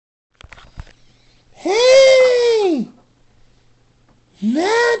Hey!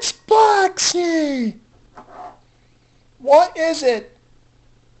 Matchboxer! What is it?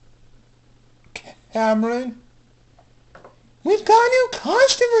 Cameron? We've got new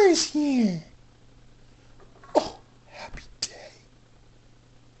customers here! Oh, happy day.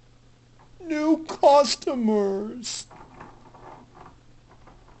 New customers.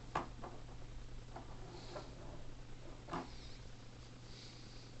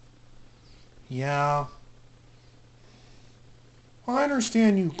 Yeah. I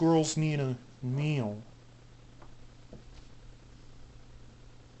understand you girls need a meal.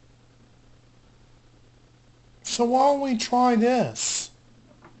 So why don't we try this?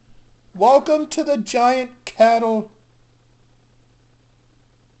 Welcome to the Giant Kettle.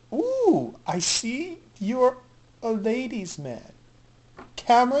 Ooh, I see you're a ladies' man.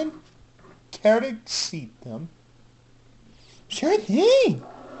 Cameron, care to seat them? Sure thing.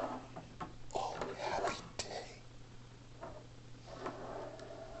 Oh, happy day.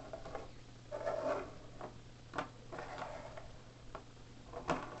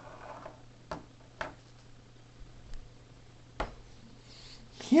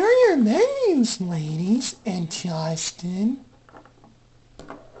 Here are your menus, ladies and Justin.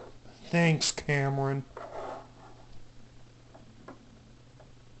 Thanks, Cameron.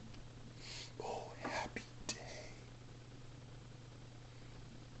 Oh, happy day.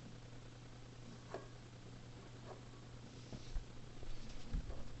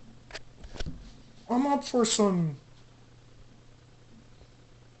 I'm up for some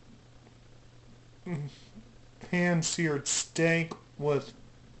pan-seared steak with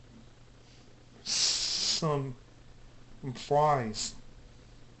some fries.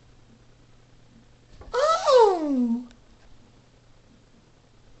 Oh!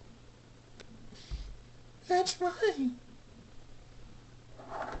 That's right.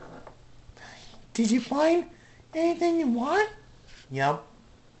 Did you find anything you want? Yep,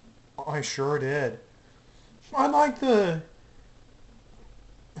 I sure did. I like the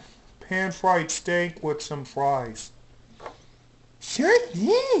pan-fried steak with some fries. Sure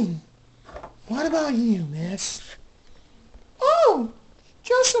thing. What about you, miss? Oh,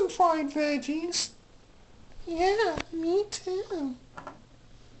 just some fried veggies. Yeah, me too.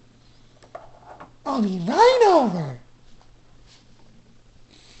 I'll be right over.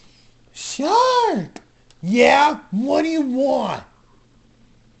 Shark! Yeah, what do you want?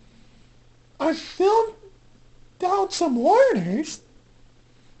 I filled out some orders.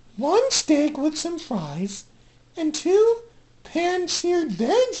 1 steak with some fries and 2 pan-seared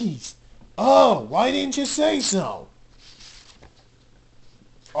veggies. Oh, why didn't you say so?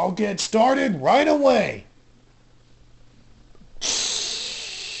 I'll get started right away.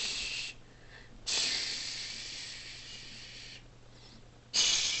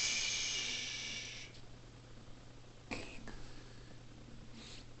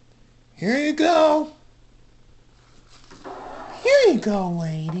 Here you go. Here you go,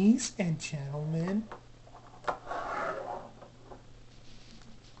 ladies and gentlemen.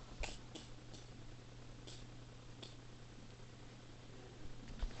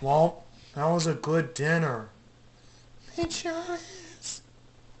 Well, that was a good dinner. It sure is.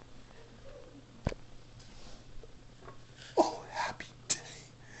 Oh, happy day.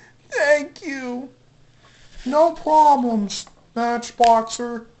 Thank you. No problems,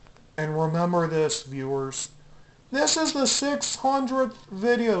 Matchboxer. And remember this, viewers. This is the 600th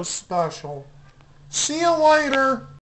video special. See you later.